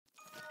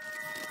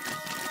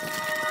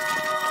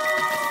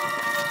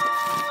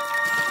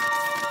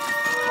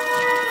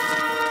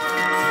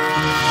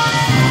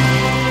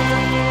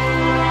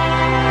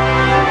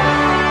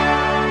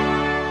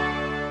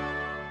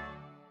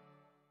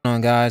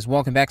on, guys?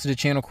 Welcome back to the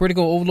channel.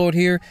 Critical Overlord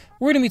here.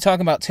 We're going to be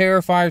talking about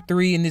Terrifier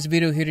 3 in this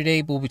video here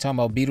today. We'll be talking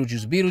about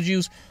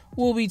Beetlejuice.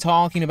 We'll be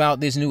talking about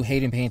this new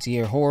Hayden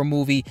Panettiere horror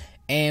movie,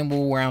 and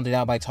we'll round it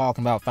out by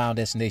talking about Final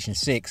Destination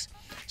 6.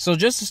 So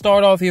just to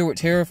start off here with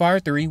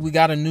Terrifier 3, we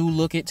got a new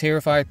look at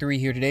Terrifier 3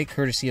 here today,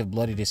 courtesy of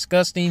Bloody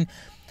Disgusting.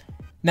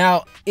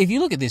 Now, if you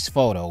look at this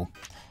photo,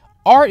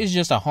 Art is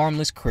just a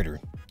harmless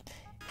critter.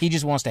 He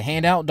just wants to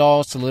hand out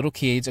dolls to little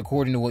kids,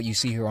 according to what you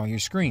see here on your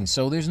screen.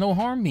 So there's no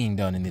harm being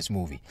done in this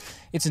movie.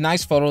 It's a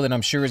nice photo that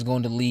I'm sure is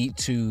going to lead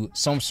to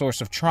some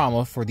source of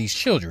trauma for these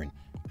children,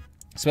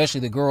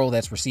 especially the girl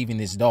that's receiving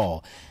this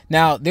doll.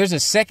 Now, there's a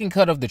second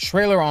cut of the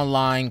trailer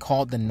online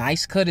called The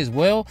Nice Cut as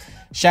well.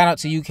 Shout out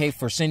to UK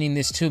for sending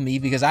this to me,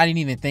 because I didn't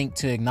even think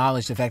to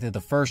acknowledge the fact that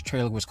the first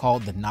trailer was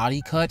called The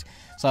Naughty Cut.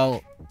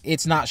 So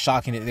it's not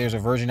shocking that there's a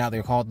version out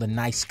there called The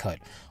Nice Cut.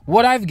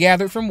 What I've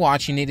gathered from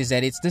watching it is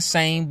that it's the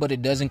same, but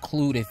it does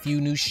include a few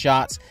new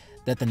shots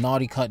that the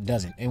Naughty Cut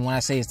doesn't. And when I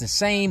say it's the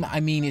same, I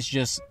mean it's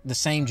just the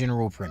same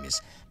general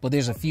premise. But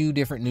there's a few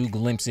different new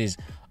glimpses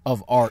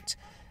of Art,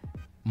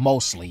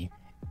 mostly.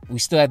 We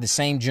still have the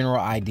same general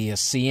idea.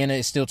 Sienna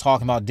is still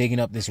talking about digging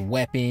up this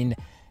weapon,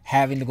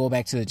 having to go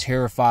back to the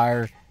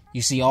Terrifier.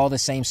 You see all the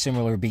same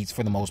similar beats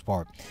for the most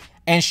part.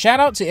 And shout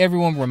out to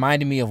everyone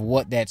reminding me of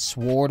what that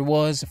sword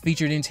was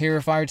featured in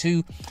Terrifier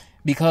 2,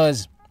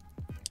 because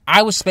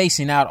I was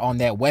spacing out on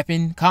that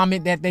weapon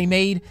comment that they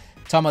made,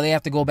 talking about they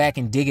have to go back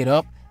and dig it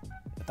up.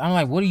 I'm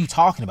like, what are you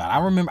talking about?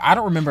 I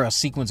don't remember a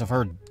sequence of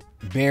her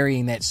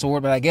burying that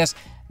sword, but I guess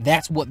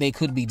that's what they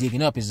could be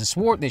digging up, is the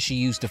sword that she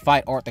used to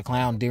fight Art the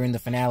Clown during the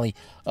finale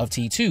of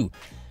T2.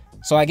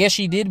 So I guess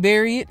she did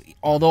bury it,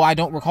 although I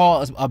don't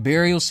recall a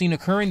burial scene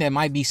occurring. That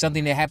might be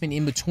something that happened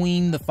in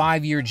between the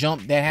 5-year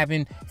jump that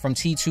happened from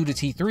T2 to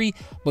T3.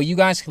 But you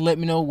guys can let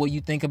me know what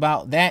you think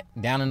about that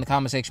down in the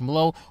comment section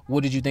below.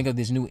 What did you think of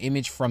this new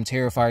image from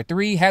Terrifier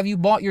 3? Have you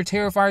bought your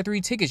Terrifier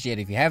 3 tickets yet?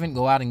 If you haven't,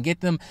 go out and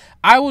get them.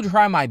 I will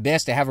try my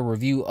best to have a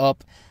review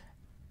up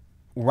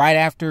right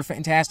after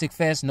Fantastic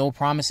Fest. No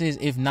promises.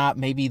 If not,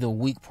 maybe the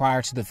week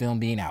prior to the film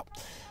being out.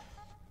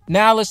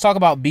 Now let's talk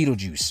about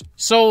Beetlejuice.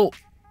 So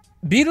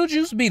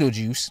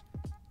Beetlejuice,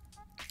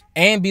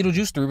 and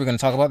Beetlejuice 3, we're going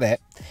to talk about that.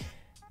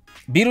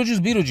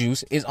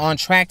 Beetlejuice is on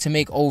track to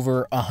make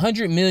over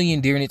 $100 million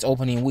during its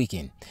opening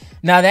weekend.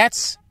 Now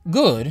that's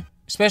good,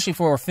 especially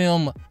for a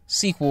film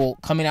sequel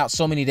coming out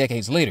so many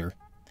decades later.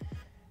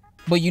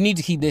 But you need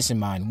to keep this in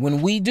mind.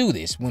 When we do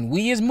this, when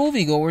we as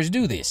moviegoers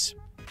do this,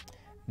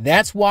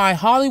 that's why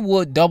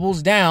Hollywood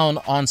doubles down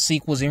on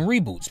sequels and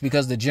reboots,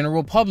 because the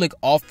general public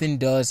often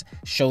does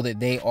show that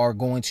they are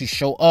going to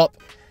show up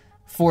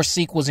for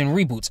sequels and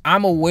reboots.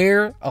 I'm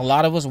aware a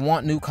lot of us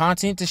want new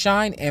content to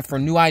shine and for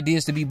new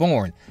ideas to be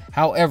born.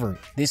 However,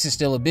 this is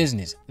still a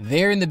business.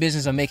 They're in the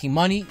business of making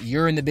money.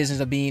 You're in the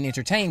business of being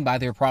entertained by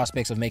their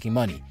prospects of making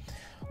money.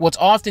 What's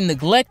often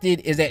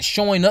neglected is that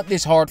showing up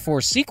this hard for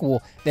a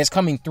sequel that's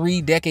coming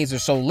 3 decades or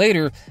so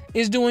later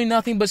is doing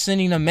nothing but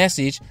sending a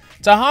message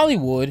to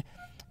Hollywood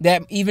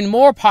that even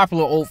more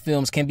popular old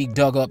films can be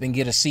dug up and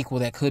get a sequel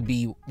that could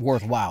be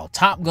worthwhile.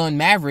 Top Gun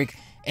Maverick,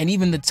 and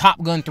even the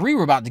Top Gun 3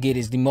 we're about to get,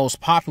 is the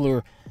most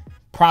popular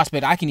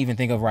prospect I can even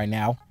think of right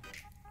now.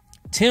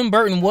 Tim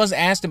Burton was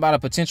asked about a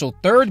potential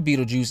third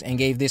Beetlejuice and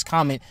gave this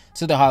comment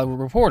to The Hollywood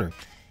Reporter.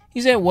 He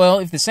said, well,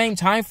 if the same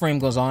time frame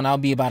goes on, I'll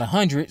be about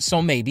 100,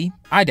 so maybe.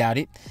 I doubt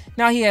it.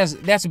 Now,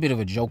 that's a bit of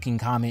a joking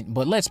comment,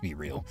 but let's be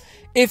real.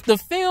 If the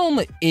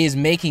film is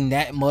making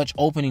that much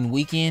opening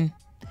weekend,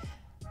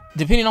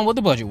 depending on what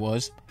the budget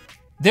was,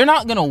 they're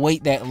not going to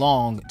wait that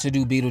long to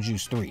do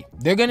Beetlejuice 3.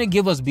 They're going to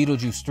give us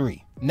Beetlejuice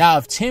 3. Now,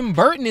 if Tim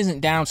Burton isn't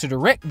down to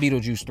direct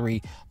Beetlejuice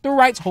 3, the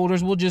rights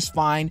holders will just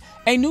find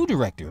a new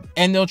director,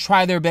 and they'll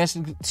try their best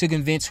to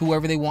convince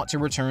whoever they want to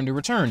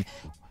return.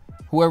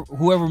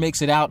 Whoever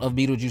makes it out of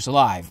Beetlejuice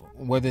alive,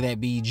 whether that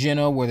be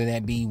Jenna, whether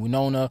that be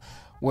Winona,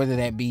 whether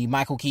that be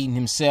Michael Keaton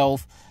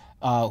himself,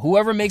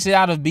 whoever makes it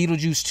out of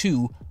Beetlejuice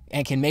 2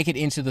 and can make it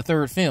into the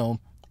third film,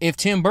 if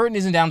Tim Burton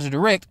isn't down to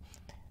direct,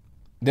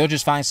 they'll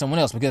just find someone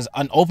else, because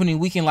an opening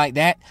weekend like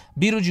that,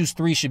 Beetlejuice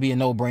 3 should be a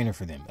no-brainer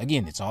for them.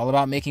 Again, it's all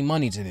about making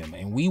money to them,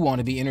 and we want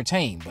to be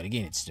entertained, but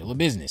again, it's still a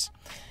business.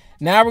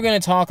 Now we're going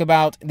to talk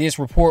about this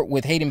report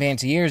with Hayden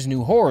Panettiere's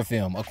new horror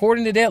film.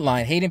 According to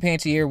Deadline, Hayden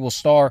Panettiere will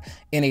star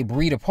in A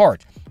Breed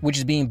Apart, which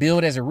is being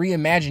billed as a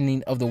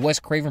reimagining of the Wes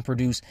Craven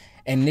produced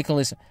and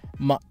Nicholas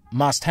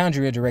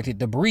Mastandrea directed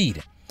The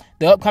Breed.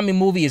 The upcoming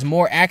movie is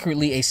more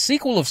accurately a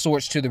sequel of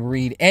sorts to The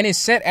Breed and is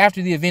set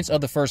after the events of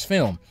the first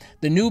film.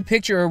 The new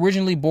picture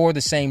originally bore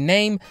the same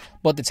name,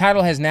 but the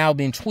title has now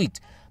been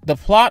tweaked. The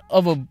plot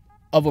of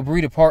A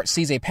Breed Apart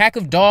sees a pack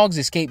of dogs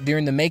escape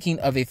during the making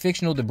of a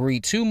fictional The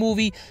Breed 2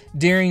 movie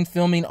during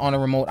filming on a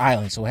remote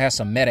island, so it has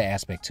some meta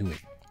aspect to it.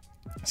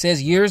 It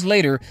says years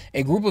later,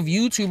 a group of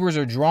YouTubers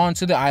are drawn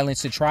to the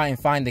islands to try and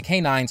find the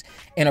canines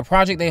in a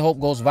project they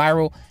hope goes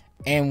viral,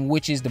 and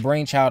which is the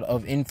brainchild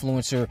of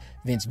influencer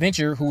Vince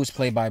Venture, who was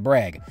played by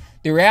Bragg.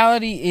 The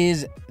reality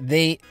is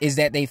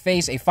that they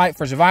face a fight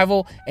for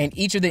survival, and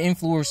each of the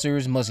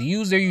influencers must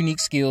use their unique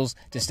skills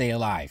to stay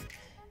alive.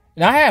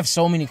 Now, I have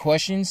so many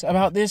questions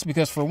about this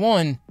because, for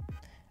one,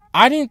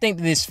 I didn't think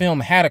that this film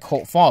had a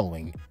cult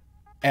following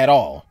at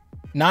all.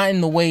 Not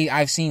in the way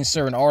I've seen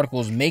certain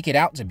articles make it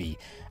out to be.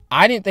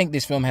 I didn't think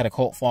this film had a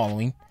cult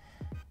following.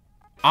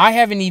 I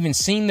haven't even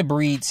seen The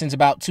Breed since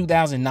about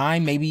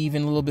 2009, maybe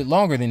even a little bit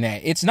longer than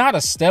that. It's not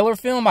a stellar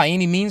film by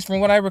any means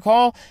from what I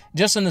recall,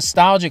 just a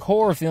nostalgic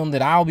horror film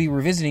that I'll be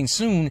revisiting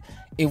soon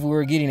if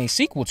we're getting a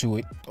sequel to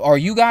it. Are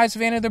you guys a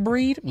fan of The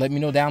Breed? Let me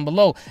know down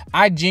below.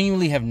 I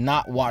genuinely have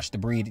not watched The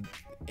Breed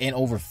in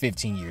over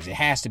 15 years. It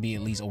has to be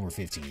at least over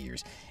 15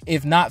 years.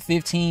 If not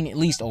 15, at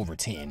least over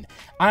 10.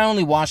 I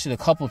only watched it a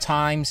couple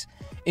times.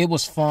 It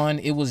was fun.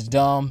 It was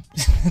dumb.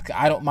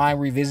 I don't mind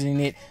revisiting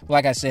it.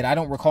 Like I said, I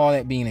don't recall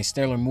that being a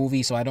stellar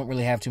movie, so I don't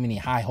really have too many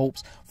high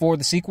hopes for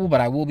the sequel,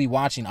 but I will be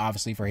watching,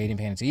 obviously, for Hayden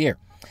Panettiere.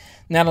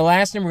 Now, the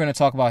last thing we're going to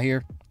talk about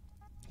here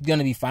is going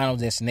to be Final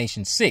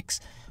Destination 6.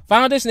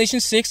 Final Destination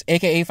 6,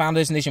 aka Final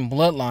Destination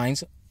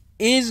Bloodlines,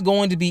 is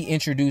going to be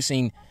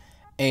introducing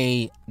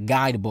a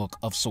guidebook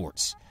of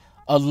sorts.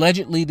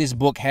 Allegedly, this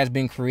book has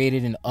been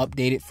created and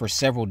updated for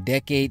several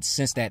decades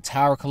since that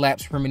tower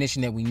collapse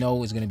premonition that we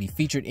know is going to be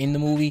featured in the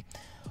movie.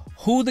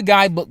 Who the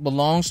guidebook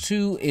belongs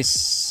to is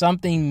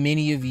something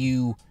many of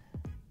you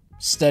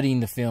studying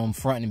the film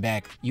front and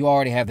back, you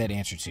already have that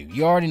answer to.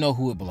 You already know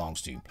who it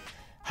belongs to.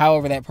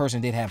 However, that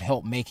person did have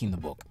help making the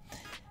book.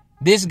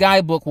 This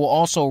guidebook will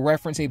also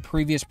reference a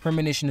previous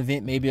premonition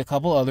event, maybe a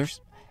couple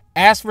others.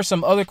 As for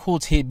some other cool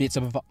tidbits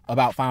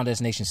about Final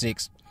Destination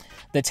 6,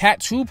 the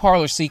tattoo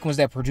parlor sequence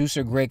that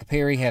producer Greg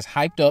Perry has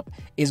hyped up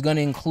is going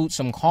to include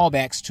some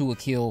callbacks to a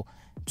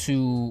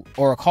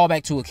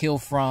callback to a kill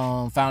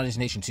from Final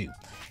Destination 2.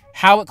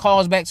 How it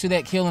calls back to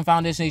that kill in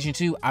Final Destination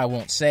 2, I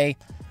won't say,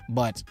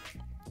 but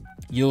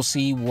you'll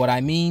see what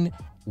I mean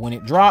when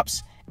it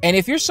drops. And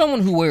if you're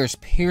someone who wears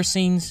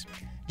piercings,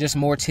 just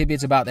more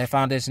tidbits about that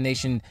Final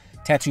Destination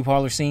tattoo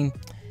parlor scene.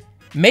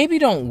 Maybe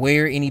don't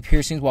wear any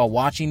piercings while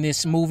watching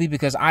this movie,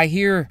 because I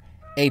hear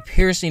a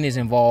piercing is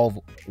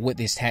involved with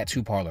this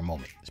tattoo parlor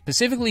moment.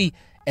 Specifically,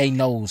 a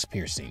nose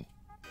piercing.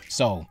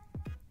 So,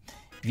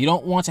 if you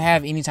don't want to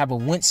have any type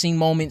of wincing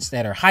moments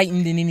that are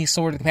heightened in any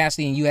sort of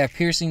capacity and you have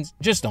piercings,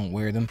 just don't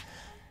wear them.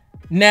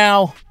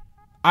 Now,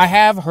 I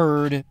have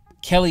heard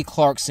Kelly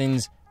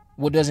Clarkson's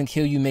What Doesn't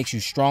Kill You Makes You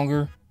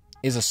Stronger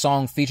is a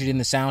song featured in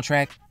the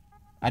soundtrack.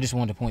 I just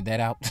wanted to point that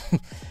out.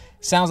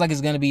 Sounds like it's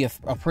going to be a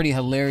pretty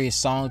hilarious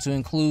song to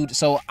include.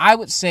 So I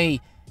would say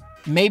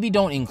maybe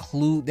don't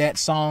include that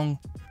song.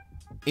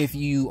 If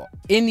you,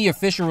 in the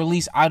official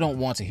release, I don't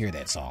want to hear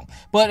that song.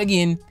 But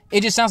again,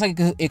 it just sounds like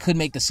it could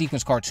make the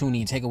sequence cartoony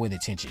and take away the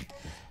tension.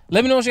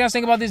 Let me know what you guys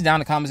think about this down in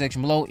the comment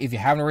section below. If you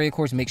haven't already, of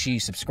course, make sure you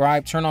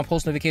subscribe, turn on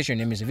post notifications, and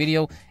never miss a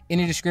video. In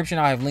the description,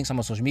 I'll have links on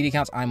my social media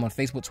accounts. I'm on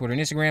Facebook, Twitter, and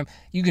Instagram.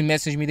 You can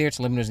message me there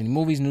to let me know any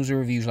movies, news, or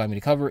reviews you'd like me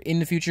to cover in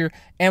the future.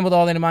 And with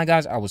all that in mind,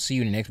 guys, I will see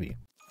you in the next video.